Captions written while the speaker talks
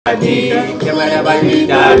Que vaya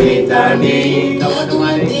bajita, Tani, estamos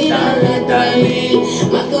tomando Tani.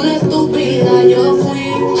 Más que una estúpida yo fui.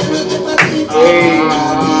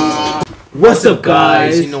 What's up,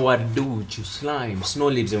 guys? You know what to do with you, Shlimes,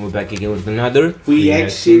 SNOILLIBS, and we're back again with another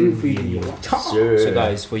reaction video. So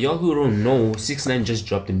guys, for y'all who don't know, 6ix9ine just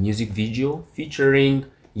dropped a music video featuring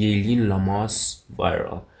Yailin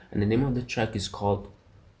viral, and the name of the track is called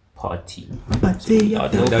Party. So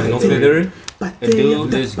without no further ado,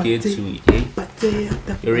 let's get to it, eh?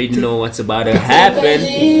 You already know what's about to happen.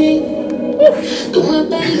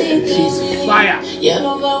 She's fire. I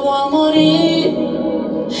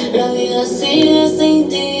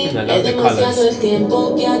love the colors. I think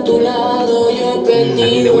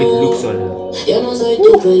the way it looks on her.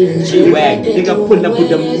 She wag. Think I'm putting up with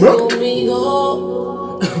the milk.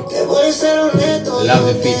 Love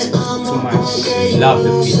the feet. Too much. Love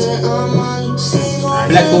the feet.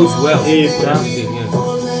 Black goes well. Yeah,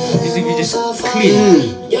 This if you just clean.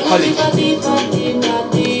 College.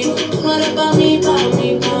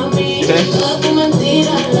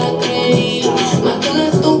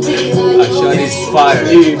 Shot is fire.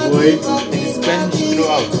 Hey, boy. It's Spanish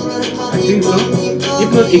throughout. I think so. If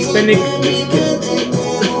not Hispanic, Mexican.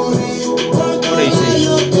 What are you saying?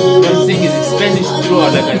 What I'm saying is it's Spanish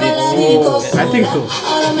throughout, like I did. I think so. You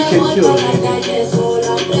can feel it.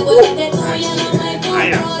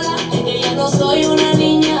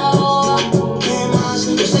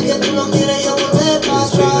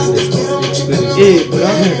 Hey,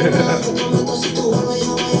 bro.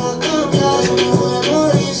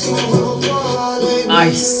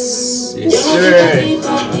 Nice. Yes,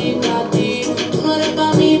 sir.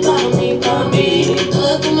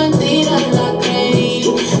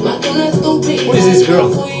 Who is this girl?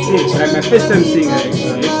 Hey, like my first time seeing her,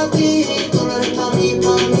 actually.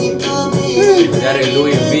 That is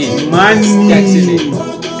Louis V. Money. Stacks in it.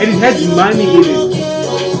 And it has money in it.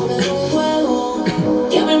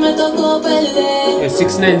 Yeah,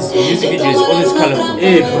 6ix9ine's music video is always colorful.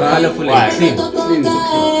 Hey, bro. Colorful and clean.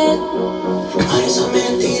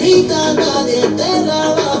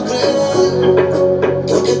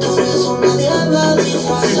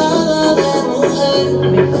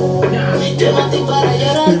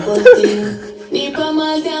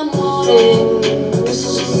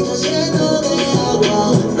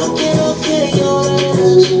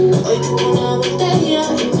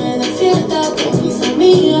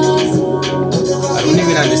 I don't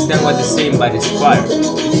even understand what they're saying, but it's fire.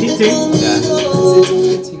 Cheating.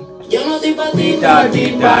 Yeah,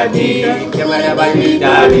 Que vaya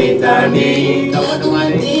bajita, Tani, estamos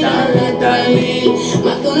tomando Tani.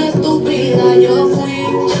 Más que una estúpida yo fui.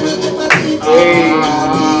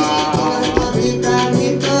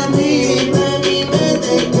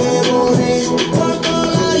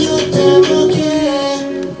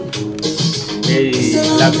 Hey,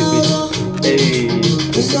 love the beat. Hey,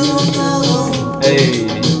 hey.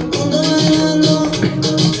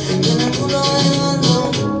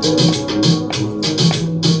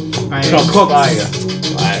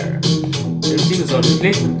 Fire. Everything is on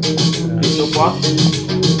click. So far.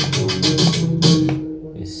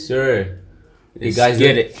 Yes, sir. You guys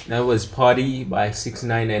get it. That was Party by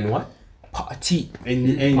 6ix9ine and what? Party.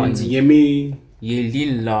 And Party. Yemi.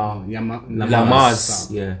 Yailin Lamas.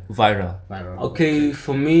 Yeah, viral. Viral. Okay,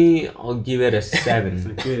 for me, I'll give it a 7.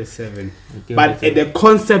 I'll give it a 7. Give But it a 7. the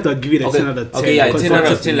concept, I'll give it a Okay. 10 out of 10. Okay, yeah, The 10 out of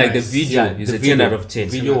concept 10. is Like the nice. video Yeah, is the a 10 out of 10.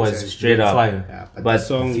 Video was straight up fire. Yeah, but the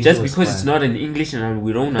song just was because fire. it's not in English and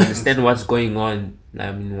we don't understand what's going on,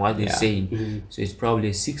 I mean what they're saying, so it's probably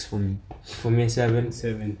a 6 for me. For me, a 7.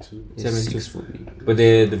 7 to 6 for me. But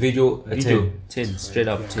the video, a 10 straight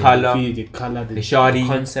up. 10. Color, the color, the shoddy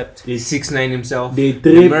concept, the 6ix9ine himself, the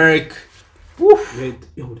the drip, Merc,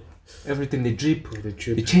 everything, the drip, the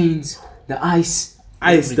chains, the ice,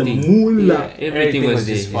 the moolah, everything was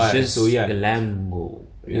there. It's fire. just So yeah, the Lango,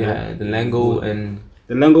 the Lango, and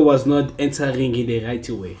the Lango was not entering in the right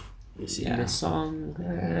way. You see, the song.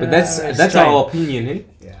 But that's our opinion, eh?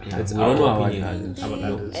 Yeah. That's our our opinion.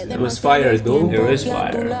 It was fire though. It was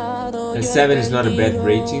fire. And 7 is not a bad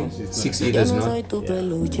rating. 6, 8 is not.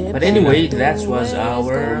 Yeah. But anyway, that was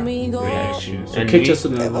our reaction. So catch us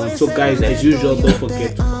on another one. So guys, as usual, don't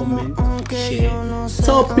forget to comment, share,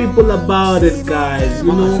 tell people about it, guys.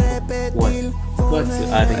 You know what?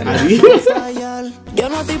 Yo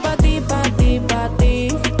no estoy pa' ti, pa' ti, pa' ti.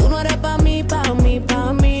 Tú no eres pa' mí, pa' mí,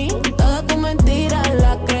 pa' mí. Todas tus mentiras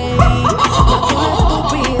las creí. Más que una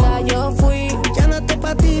estúpida yo fui. Yo no estoy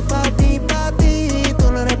pa' ti, pa' ti, pa' ti.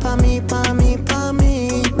 Tú no eres pa' mí, pa' mí, pa' mí.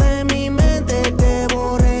 De mi mente te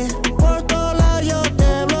borré. Por todos lados yo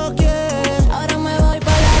te bloqueé. Ahora me voy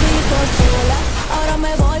pa' la disco sola. Ahora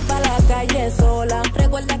me voy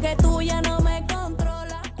Recuerda que